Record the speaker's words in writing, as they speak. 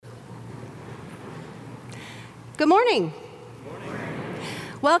Good morning.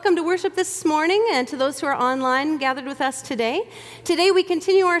 Welcome to worship this morning and to those who are online gathered with us today. Today we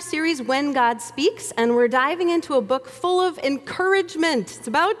continue our series, When God Speaks, and we're diving into a book full of encouragement. It's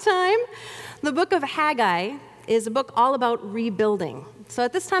about time. The book of Haggai is a book all about rebuilding. So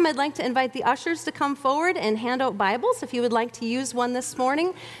at this time, I'd like to invite the ushers to come forward and hand out Bibles if you would like to use one this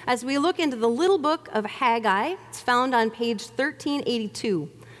morning as we look into the little book of Haggai. It's found on page 1382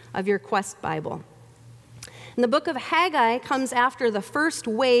 of your Quest Bible. And the book of Haggai comes after the first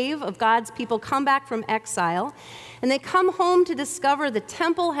wave of God's people come back from exile, and they come home to discover the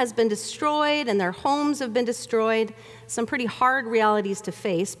temple has been destroyed and their homes have been destroyed, some pretty hard realities to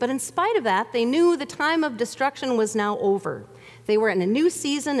face. But in spite of that, they knew the time of destruction was now over. They were in a new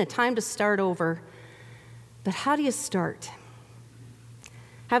season, a time to start over. But how do you start?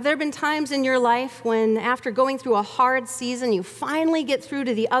 Have there been times in your life when, after going through a hard season, you finally get through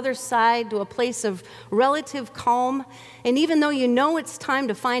to the other side, to a place of relative calm, and even though you know it's time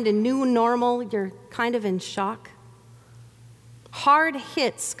to find a new normal, you're kind of in shock? Hard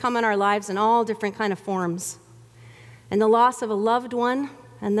hits come in our lives in all different kind of forms. And the loss of a loved one,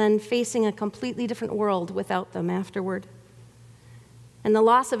 and then facing a completely different world without them afterward. And the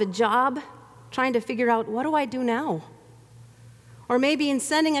loss of a job, trying to figure out, what do I do now? Or maybe in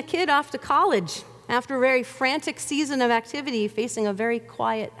sending a kid off to college after a very frantic season of activity, facing a very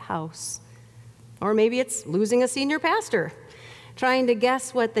quiet house. Or maybe it's losing a senior pastor, trying to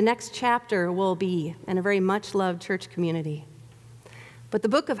guess what the next chapter will be in a very much-loved church community. But the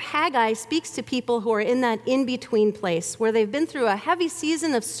book of Haggai speaks to people who are in that in-between place, where they've been through a heavy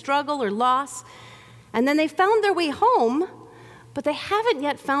season of struggle or loss, and then they found their way home, but they haven't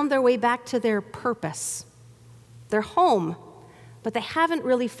yet found their way back to their purpose, their home, but they haven't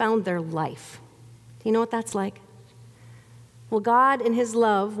really found their life. Do you know what that's like? Well, God in his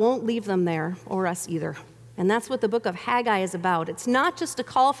love won't leave them there, or us either. And that's what the book of Haggai is about. It's not just a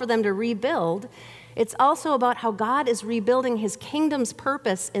call for them to rebuild. It's also about how God is rebuilding his kingdom's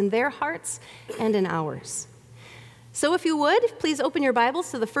purpose in their hearts and in ours. So if you would, please open your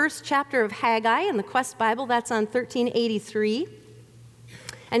Bibles to the first chapter of Haggai in the Quest Bible. That's on 1383.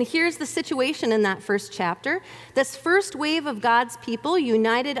 And here's the situation in that first chapter. This first wave of God's people,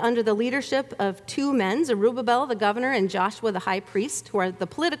 united under the leadership of two men, Zerubbabel the governor and Joshua the high priest, who are the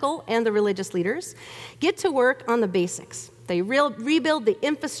political and the religious leaders, get to work on the basics. They rebuild the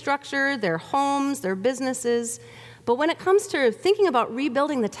infrastructure, their homes, their businesses. But when it comes to thinking about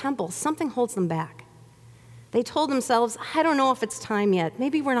rebuilding the temple, something holds them back. They told themselves, I don't know if it's time yet.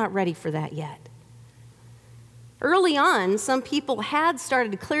 Maybe we're not ready for that yet. Early on, some people had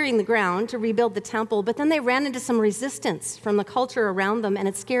started clearing the ground to rebuild the temple, but then they ran into some resistance from the culture around them, and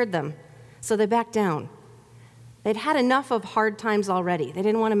it scared them. So they backed down. They'd had enough of hard times already. They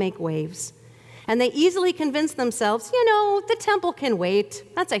didn't want to make waves. And they easily convinced themselves, the temple can wait.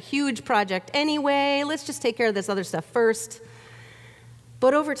 That's a huge project anyway. Let's just take care of this other stuff first.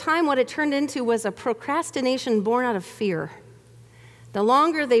 But over time, what it turned into was a procrastination born out of fear. The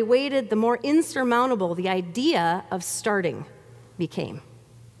longer they waited, the more insurmountable the idea of starting became.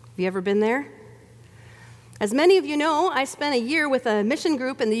 Have you ever been there? As many of you know, I spent a year with a mission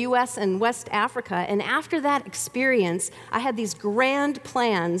group in the U.S. and West Africa, and after that experience, I had these grand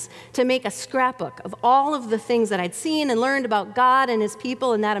plans to make a scrapbook of all of the things that I'd seen and learned about God and his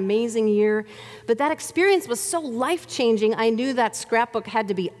people in that amazing year. But that experience was so life-changing, I knew that scrapbook had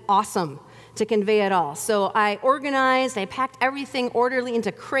to be awesome to convey it all. So I organized, I packed everything orderly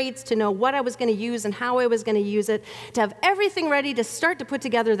into crates to know what I was going to use and how I was going to use it, to have everything ready to start to put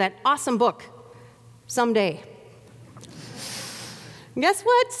together that awesome book someday. Guess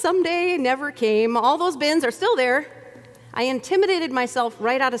what? Someday never came. All those bins are still there. I intimidated myself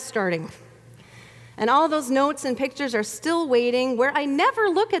right out of starting. And all those notes and pictures are still waiting, where I never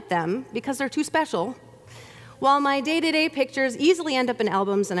look at them because they're too special, while my day-to-day pictures easily end up in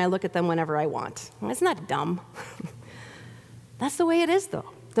albums and I look at them whenever I want. Well, isn't that dumb? That's the way it is, though.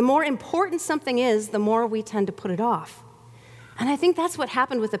 The more important something is, the more we tend to put it off. And I think that's what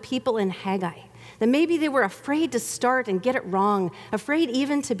happened with the people in Haggai. That maybe they were afraid to start and get it wrong, afraid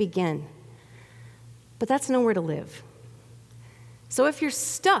even to begin. But that's nowhere to live. So if you're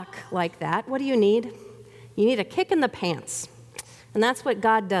stuck like that, what do you need? You need a kick in the pants. And that's what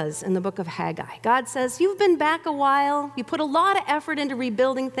God does in the book of Haggai. God says, you've been back a while. You put a lot of effort into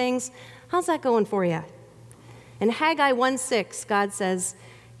rebuilding things. How's that going for you? In Haggai 1:6, God says,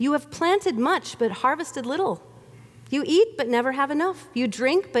 you have planted much but harvested little. You eat but never have enough. You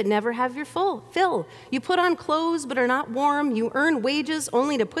drink but never have your fill. You put on clothes but are not warm. You earn wages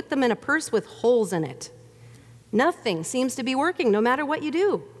only to put them in a purse with holes in it. Nothing seems to be working no matter what you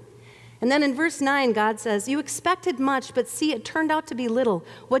do. And then in verse 9, God says, "You expected much, but see, it turned out to be little.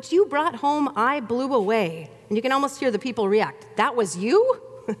 What you brought home, I blew away." And you can almost hear the people react. "That was you?"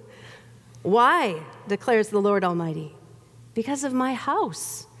 "Why?" declares the Lord Almighty. "Because of my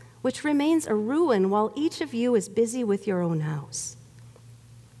house, which remains a ruin while each of you is busy with your own house."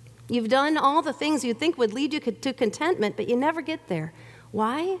 You've done all the things you'd think would lead you to contentment, but you never get there.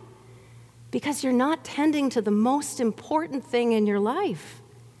 Why? Because you're not tending to the most important thing in your life.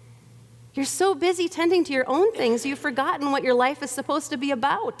 You're so busy tending to your own things, you've forgotten what your life is supposed to be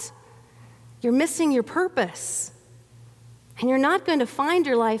about. You're missing your purpose. And you're not going to find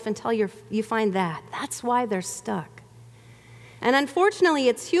your life until you find that. That's why they're stuck. And unfortunately,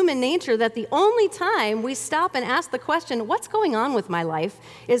 it's human nature that the only time we stop and ask the question, what's going on with my life,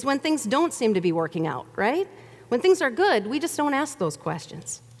 is when things don't seem to be working out, right? When things are good, we just don't ask those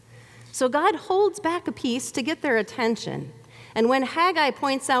questions. So God holds back a piece to get their attention. And when Haggai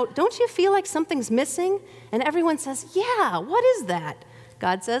points out, "Don't you feel like something's missing?" and everyone says, "Yeah, what is that?"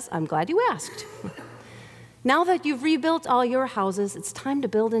 God says, "I'm glad you asked." Now that you've rebuilt all your houses, it's time to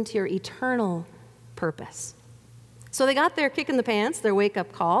build into your eternal purpose. So they got their kick in the pants, their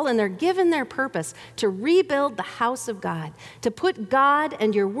wake-up call, and they're given their purpose to rebuild the house of God, to put God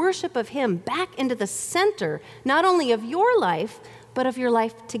and your worship of Him back into the center, not only of your life, but of your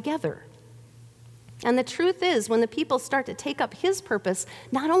life together. And the truth is, when the people start to take up His purpose,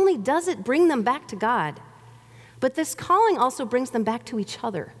 not only does it bring them back to God, but this calling also brings them back to each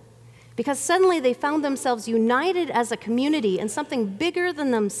other. Because suddenly they found themselves united as a community in something bigger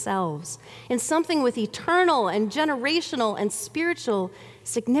than themselves, in something with eternal and generational and spiritual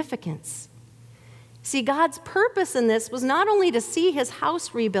significance. See, God's purpose in this was not only to see His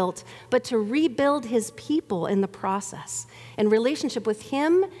house rebuilt, but to rebuild His people in the process, in relationship with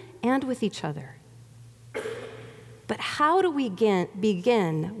Him and with each other. But how do we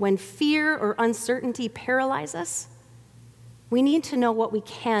begin when fear or uncertainty paralyze us? We need to know what we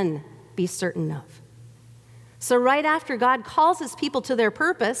can be certain of. So right after God calls His people to their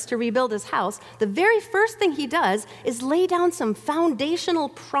purpose to rebuild His house, the very first thing He does is lay down some foundational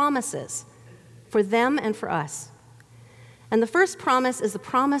promises for them and for us. And the first promise is the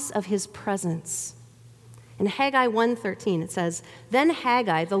promise of His presence. In Haggai 1:13, it says, "Then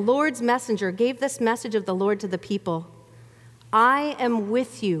Haggai, the Lord's messenger, gave this message of the Lord to the people. 'I am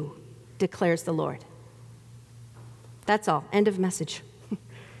with you,' declares the Lord." That's all. End of message.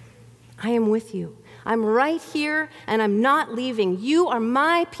 I am with you. I'm right here, and I'm not leaving. You are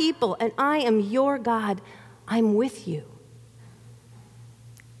my people, and I am your God. I'm with you.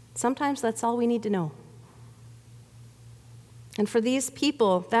 Sometimes that's all we need to know. And for these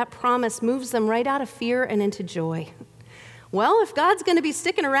people, that promise moves them right out of fear and into joy. Well, if God's going to be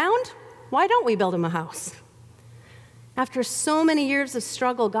sticking around, why don't we build Him a house? After so many years of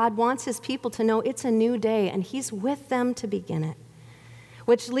struggle, God wants His people to know it's a new day, and He's with them to begin it.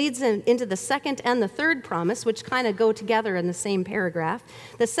 Which leads into the second and the third promise, which kind of go together in the same paragraph.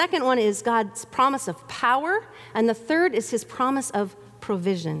 The second one is God's promise of power, and the third is His promise of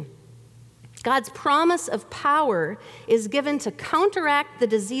provision. God's promise of power is given to counteract the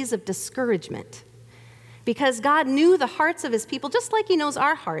disease of discouragement. Because God knew the hearts of His people, just like He knows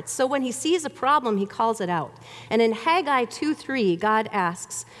our hearts. So when He sees a problem, He calls it out. And in Haggai 2:3, God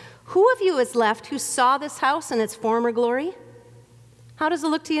asks, "Who of you is left who saw this house in its former glory? How does it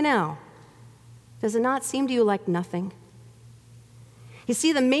look to you now? Does it not seem to you like nothing?" You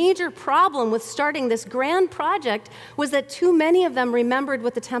see, the major problem with starting this grand project was that too many of them remembered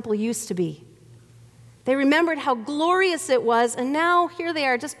what the temple used to be. They remembered how glorious it was, and now here they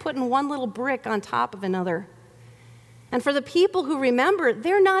are just putting one little brick on top of another. And for the people who remember,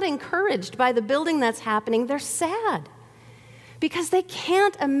 they're not encouraged by the building that's happening. They're sad because they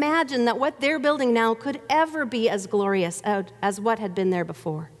can't imagine that what they're building now could ever be as glorious as what had been there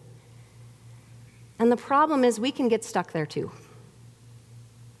before. And the problem is we can get stuck there too.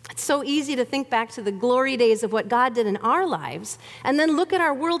 It's so easy to think back to the glory days of what God did in our lives and then look at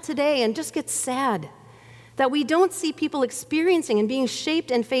our world today and just get sad that we don't see people experiencing and being shaped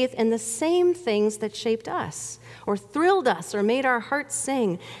in faith in the same things that shaped us or thrilled us or made our hearts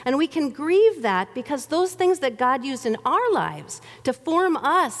sing. And we can grieve that because those things that God used in our lives to form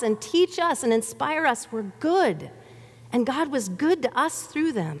us and teach us and inspire us were good. And God was good to us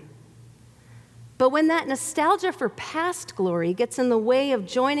through them. But when that nostalgia for past glory gets in the way of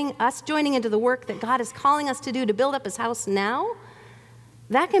joining into the work that God is calling us to do to build up His house now,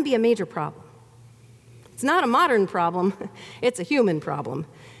 that can be a major problem. It's not a modern problem, it's a human problem.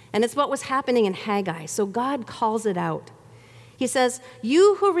 And it's what was happening in Haggai, so God calls it out. He says,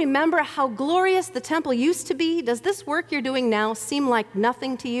 "You who remember how glorious the temple used to be, does this work you're doing now seem like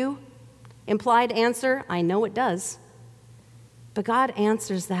nothing to you?" Implied answer, I know it does. But God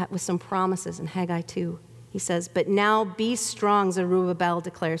answers that with some promises in Haggai 2. He says, but now be strong, Zerubbabel,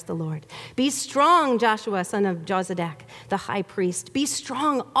 declares the Lord. Be strong, Joshua, son of Jozadak, the high priest. Be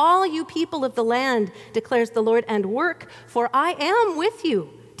strong, all you people of the land, declares the Lord, and work, for I am with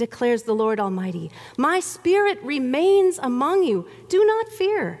you, declares the Lord Almighty. My spirit remains among you. Do not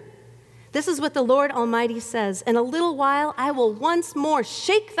fear. This is what the Lord Almighty says. In a little while, I will once more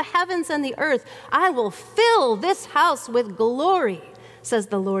shake the heavens and the earth. I will fill this house with glory, says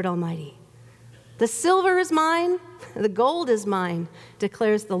the Lord Almighty. The silver is mine, the gold is mine,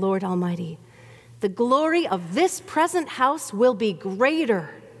 declares the Lord Almighty. The glory of this present house will be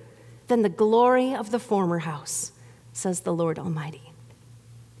greater than the glory of the former house, says the Lord Almighty.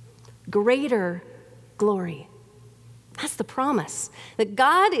 Greater glory. That's the promise, that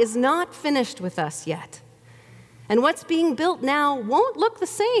God is not finished with us yet. And what's being built now won't look the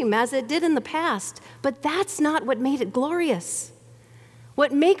same as it did in the past, but that's not what made it glorious.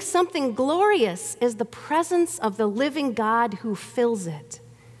 What makes something glorious is the presence of the living God who fills it.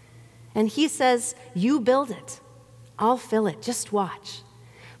 And he says, you build it. I'll fill it. Just watch.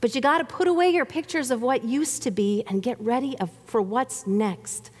 But you got to put away your pictures of what used to be and get ready for what's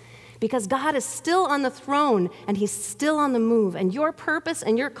next. Because God is still on the throne and he's still on the move. And your purpose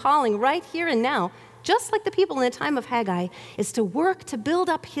and your calling right here and now, just like the people in the time of Haggai, is to work to build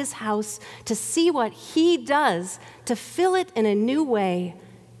up his house, to see what he does, to fill it in a new way,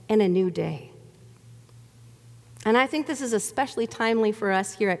 in a new day. And I think this is especially timely for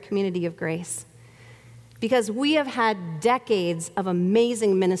us here at Community of Grace, because we have had decades of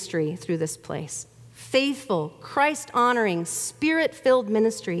amazing ministry through this place. Faithful, Christ-honoring, Spirit-filled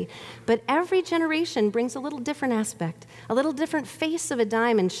ministry. But every generation brings a little different aspect, a little different face of a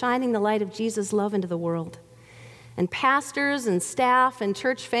diamond shining the light of Jesus' love into the world. And pastors and staff and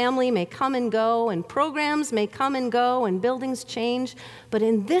church family may come and go, and programs may come and go, and buildings change. But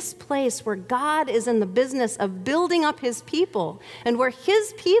in this place where God is in the business of building up his people, and where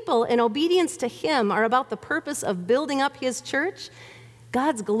his people, in obedience to him, are about the purpose of building up his church,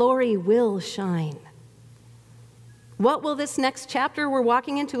 God's glory will shine. What will this next chapter we're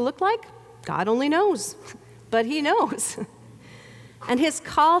walking into look like? God only knows, but he knows. And his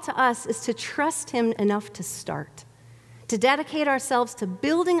call to us is to trust him enough to start, to dedicate ourselves to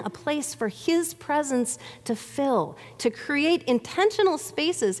building a place for his presence to fill, to create intentional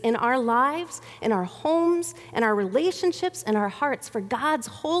spaces in our lives, in our homes, in our relationships, and our hearts for God's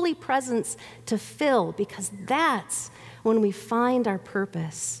holy presence to fill, because that's when we find our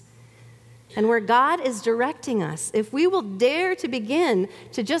purpose. And where God is directing us, if we will dare to begin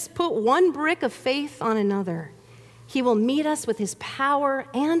to just put one brick of faith on another, he will meet us with his power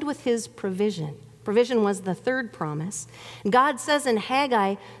and with his provision. Provision was the third promise. God says in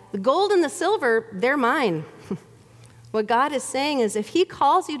Haggai, the gold and the silver, they're mine. What God is saying is if he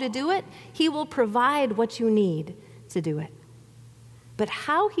calls you to do it, he will provide what you need to do it. But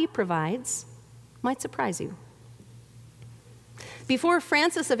how he provides might surprise you. Before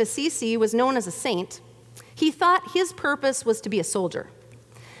Francis of Assisi was known as a saint, he thought his purpose was to be a soldier.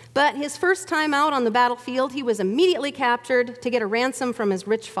 But his first time out on the battlefield, he was immediately captured to get a ransom from his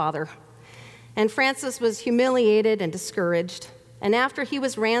rich father. And Francis was humiliated and discouraged. And after he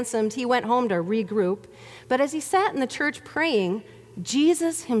was ransomed, he went home to regroup. But as he sat in the church praying,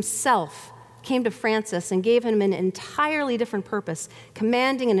 Jesus himself came to Francis and gave him an entirely different purpose,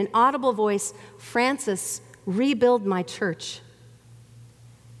 commanding in an audible voice, "Francis, rebuild my church."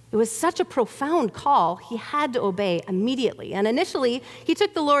 It was such a profound call, he had to obey immediately. And initially, he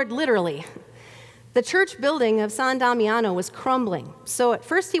took the Lord literally. The church building of San Damiano was crumbling. So at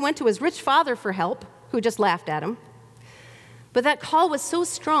first he went to his rich father for help, who just laughed at him. But that call was so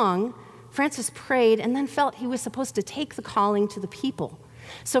strong, Francis prayed and then felt he was supposed to take the calling to the people.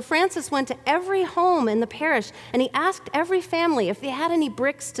 So Francis went to every home in the parish, and he asked every family if they had any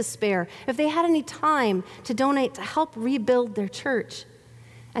bricks to spare, if they had any time to donate to help rebuild their church.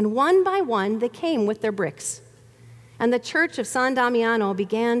 And one by one, they came with their bricks. And the church of San Damiano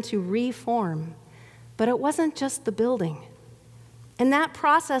began to reform. But it wasn't just the building. In that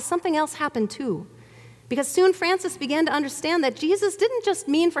process, something else happened too. Because soon Francis began to understand that Jesus didn't just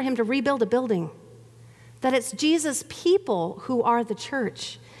mean for him to rebuild a building, that it's Jesus' people who are the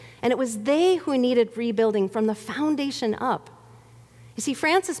church. And it was they who needed rebuilding from the foundation up. You see,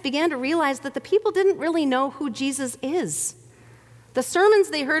 Francis began to realize that the people didn't really know who Jesus is. The sermons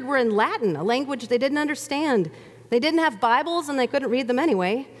they heard were in Latin, a language they didn't understand. They didn't have Bibles and they couldn't read them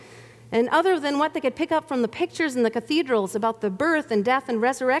anyway. And other than what they could pick up from the pictures in the cathedrals about the birth and death and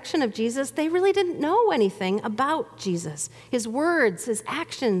resurrection of Jesus, they really didn't know anything about Jesus, his words, his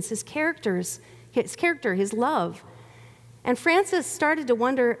actions, his character, his love. And Francis started to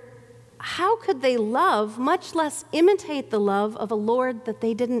wonder, how could they love, much less imitate the love of a Lord that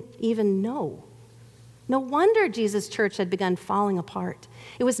they didn't even know? No wonder Jesus' church had begun falling apart.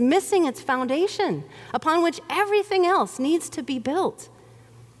 It was missing its foundation upon which everything else needs to be built.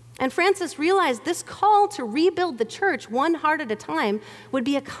 And Francis realized this call to rebuild the church one heart at a time would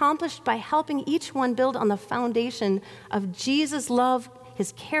be accomplished by helping each one build on the foundation of Jesus' love,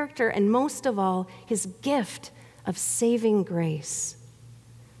 his character, and most of all, his gift of saving grace.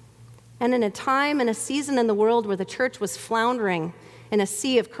 And in a time and a season in the world where the church was floundering in a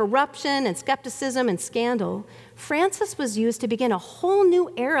sea of corruption and skepticism and scandal, Francis was used to begin a whole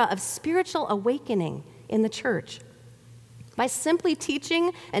new era of spiritual awakening in the church by simply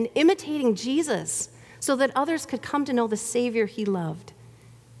teaching and imitating Jesus so that others could come to know the Savior he loved.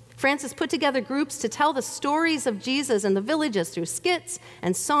 Francis put together groups to tell the stories of Jesus in the villages through skits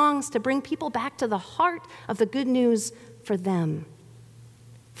and songs to bring people back to the heart of the good news for them.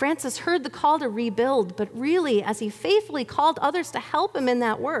 Francis heard the call to rebuild, but really, as he faithfully called others to help him in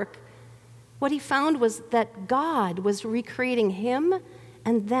that work, what he found was that God was recreating him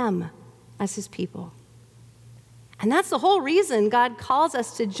and them as his people. And that's the whole reason God calls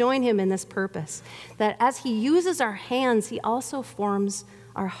us to join him in this purpose, that as he uses our hands, he also forms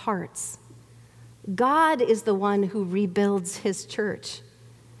our hearts. God is the one who rebuilds his church.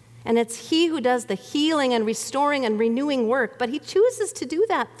 And it's he who does the healing and restoring and renewing work, but he chooses to do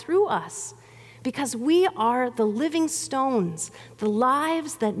that through us because we are the living stones, the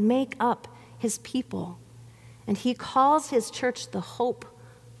lives that make up his people. And he calls his church the hope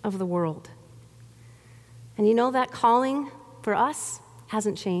of the world. And you know, that calling for us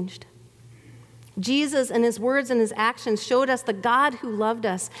hasn't changed. Jesus and his words and his actions showed us the God who loved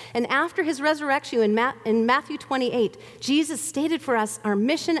us. And after his resurrection in Matthew 28, Jesus stated for us our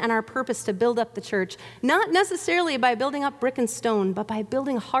mission and our purpose to build up the church, not necessarily by building up brick and stone, but by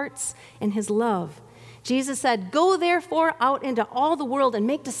building hearts in his love. Jesus said, "Go therefore out into all the world and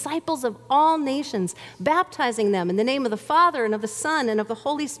make disciples of all nations, baptizing them in the name of the Father and of the Son and of the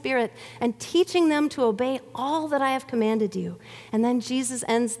Holy Spirit, and teaching them to obey all that I have commanded you." And then Jesus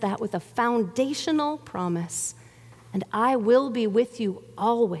ends that with a foundational promise, "And I will be with you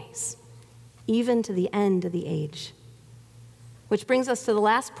always, even to the end of the age." Which brings us to the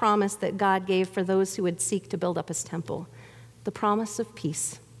last promise that God gave for those who would seek to build up his temple, the promise of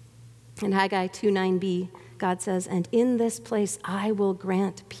peace. In Haggai 2:9b, God says, "And in this place I will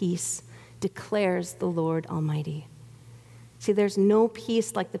grant peace, declares the Lord Almighty." See, there's no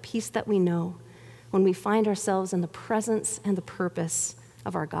peace like the peace that we know when we find ourselves in the presence and the purpose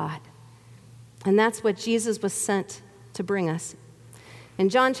of our God. And that's what Jesus was sent to bring us. In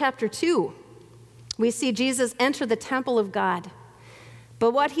John chapter 2, we see Jesus enter the temple of God.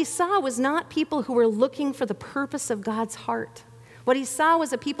 But what he saw was not people who were looking for the purpose of God's heart. What he saw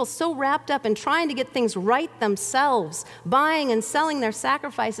was a people so wrapped up in trying to get things right themselves, buying and selling their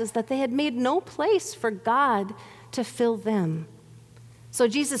sacrifices, that they had made no place for God to fill them. So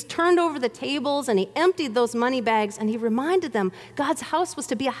Jesus turned over the tables and he emptied those money bags and he reminded them God's house was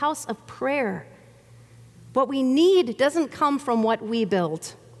to be a house of prayer. What we need doesn't come from what we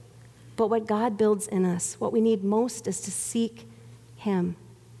build, but what God builds in us. What we need most is to seek him.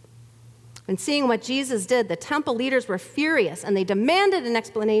 And seeing what Jesus did, the temple leaders were furious and they demanded an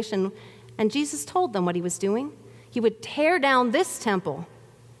explanation. And Jesus told them what he was doing. He would tear down this temple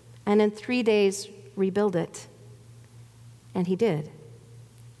and in 3 days rebuild it. And he did.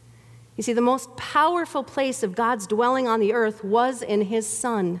 You see, the most powerful place of God's dwelling on the earth was in his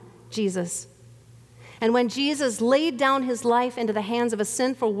Son, Jesus. And when Jesus laid down his life into the hands of a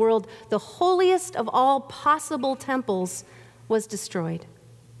sinful world, the holiest of all possible temples was destroyed.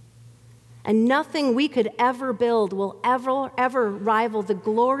 And nothing we could ever build will ever rival the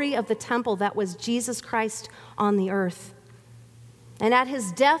glory of the temple that was Jesus Christ on the earth. And at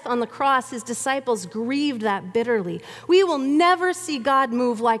his death on the cross, his disciples grieved that bitterly. We will never see God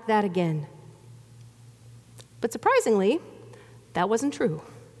move like that again. But surprisingly, that wasn't true.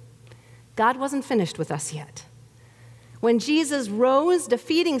 God wasn't finished with us yet. When Jesus rose,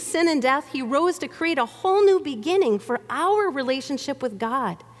 defeating sin and death, he rose to create a whole new beginning for our relationship with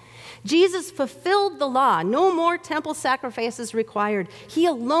God. Jesus fulfilled the law. No more temple sacrifices required. He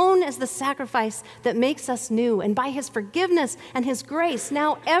alone is the sacrifice that makes us new. And by his forgiveness and his grace,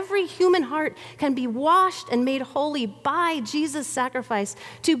 now every human heart can be washed and made holy by Jesus' sacrifice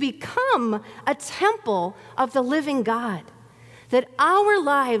to become a temple of the living God. that our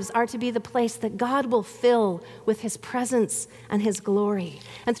lives are to be the place that God will fill with his presence and his glory.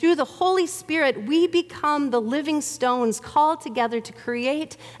 And through the Holy Spirit, we become the living stones called together to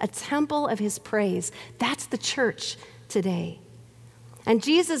create a temple of his praise. That's the church today. And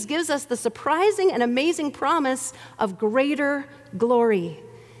Jesus gives us the surprising and amazing promise of greater glory,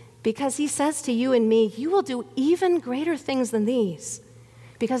 because he says to you and me, you will do even greater things than these,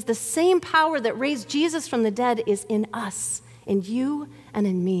 because the same power that raised Jesus from the dead is in us, in you and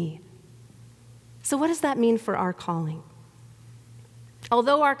in me. So what does that mean for our calling?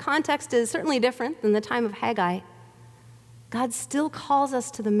 Although our context is certainly different than the time of Haggai, God still calls us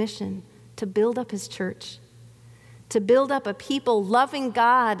to the mission to build up his church, to build up a people loving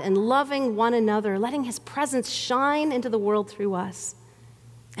God and loving one another, letting his presence shine into the world through us.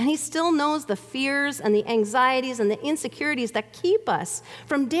 And he still knows the fears and the anxieties and the insecurities that keep us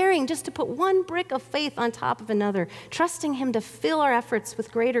from daring just to put one brick of faith on top of another, trusting him to fill our efforts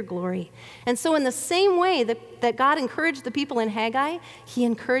with greater glory. And so in the same way that God encouraged the people in Haggai, he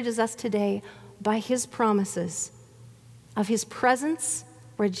encourages us today by his promises of his presence,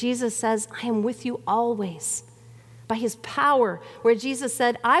 where Jesus says, I am with you always. By his power, where Jesus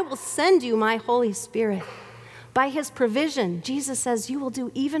said, I will send you my Holy Spirit. By his provision, Jesus says, you will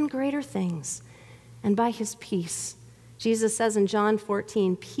do even greater things. And by his peace, Jesus says in John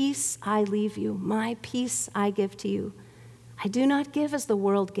 14, peace I leave you, my peace I give to you. I do not give as the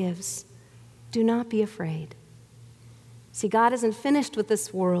world gives. Do not be afraid. See, God isn't finished with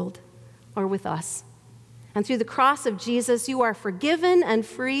this world or with us. And through the cross of Jesus, you are forgiven and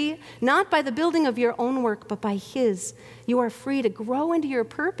free, not by the building of your own work, but by his. You are free to grow into your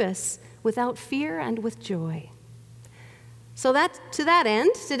purpose without fear and with joy. So to that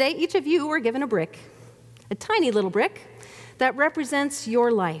end, today, each of you were given a brick, a tiny little brick that represents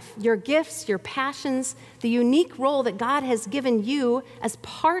your life, your gifts, your passions, the unique role that God has given you as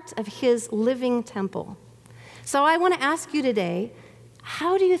part of his living temple. So I want to ask you today,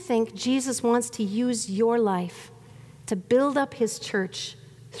 how do you think Jesus wants to use your life to build up his church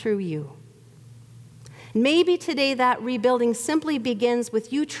through you? Maybe today that rebuilding simply begins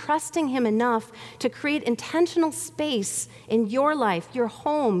with you trusting him enough to create intentional space in your life, your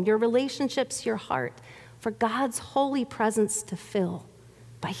home, your relationships, your heart, for God's holy presence to fill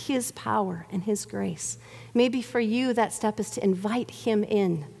by his power and his grace. Maybe for you that step is to invite him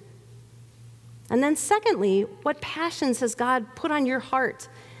in. And then secondly, what passions has God put on your heart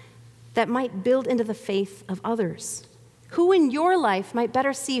that might build into the faith of others? Who in your life might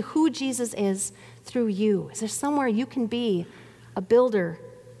better see who Jesus is through you? Is there somewhere you can be a builder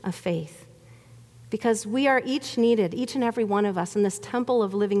of faith? Because we are each needed, each and every one of us, in this temple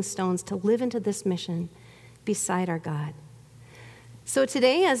of living stones to live into this mission beside our God. So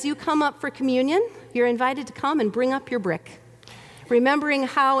today, as you come up for communion, you're invited to come and bring up your brick, remembering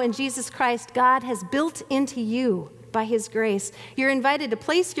how in Jesus Christ God has built into you by his grace. You're invited to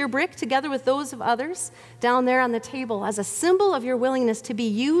place your brick together with those of others down there on the table as a symbol of your willingness to be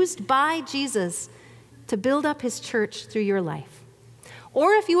used by Jesus to build up his church through your life.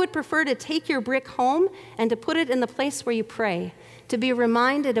 Or if you would prefer to take your brick home and to put it in the place where you pray, to be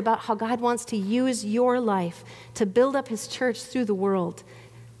reminded about how God wants to use your life to build up his church through the world,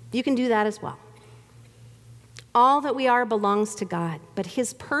 you can do that as well. All that we are belongs to God, but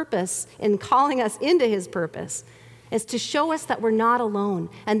his purpose in calling us into his purpose is to show us that we're not alone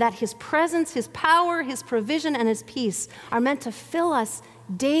and that his presence, his power, his provision, and his peace are meant to fill us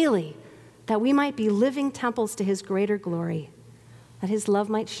daily, that we might be living temples to his greater glory, that his love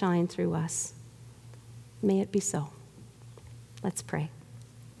might shine through us. May it be so. Let's pray.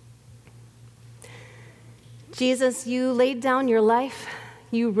 Jesus, you laid down your life,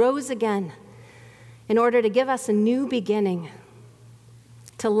 you rose again in order to give us a new beginning,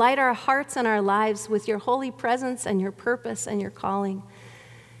 to light our hearts and our lives with your holy presence and your purpose and your calling.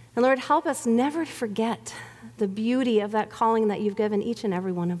 And Lord, help us never to forget the beauty of that calling that you've given each and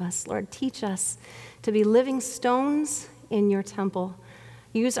every one of us. Lord, teach us to be living stones in your temple.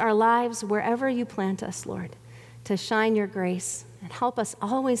 Use our lives wherever you plant us, Lord, to shine your grace, and help us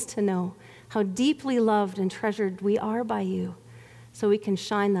always to know how deeply loved and treasured we are by you, so we can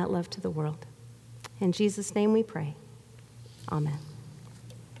shine that love to the world. In Jesus' name we pray. Amen.